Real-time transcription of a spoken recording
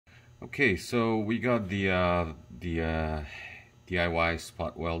Okay, so we got the DIY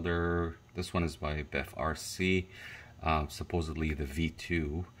spot welder. This one is by BIFRC, supposedly the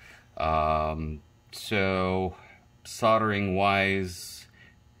V2. So soldering wise,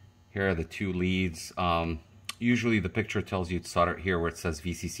 here are the two leads. Usually the picture tells you to solder here where it says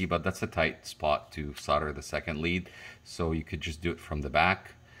VCC, but that's a tight spot to solder the second lead. So you could just do it from the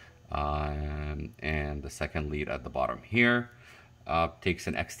back, and the second lead at the bottom here. Takes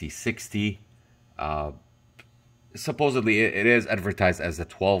an XT60. Supposedly it is advertised as a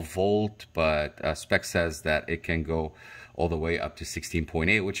 12 volt, but spec says that it can go all the way up to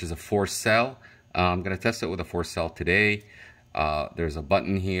 16.8, which is a 4-cell. I'm going to test it with a 4-cell today. There's a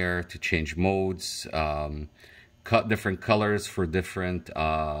button here to change modes, cut different colors for different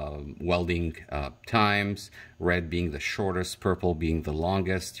welding times, red being the shortest, purple being the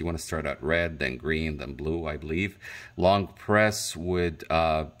longest. You want to start at red, then green, then blue, I believe. Long press would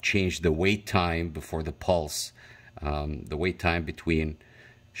change the wait time before the pulse, the wait time between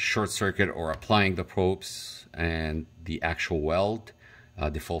short circuit or applying the probes and the actual weld.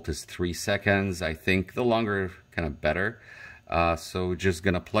 Default is 3 seconds. I think the longer kind of better. So just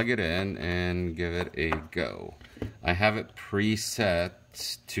gonna plug it in and give it a go. I have it preset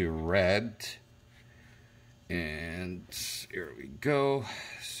to red, and here we go.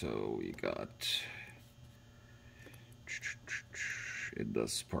 So we got, it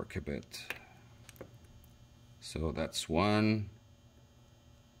does spark a bit. So that's one,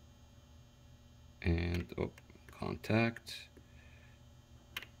 and contact,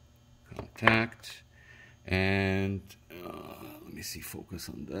 and let me see, focus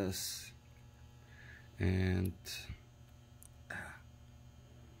on this, and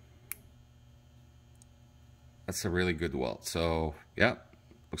that's a really good weld. So yeah,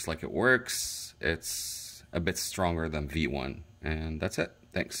 looks like it works. It's a bit stronger than V1, and that's it.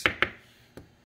 Thanks.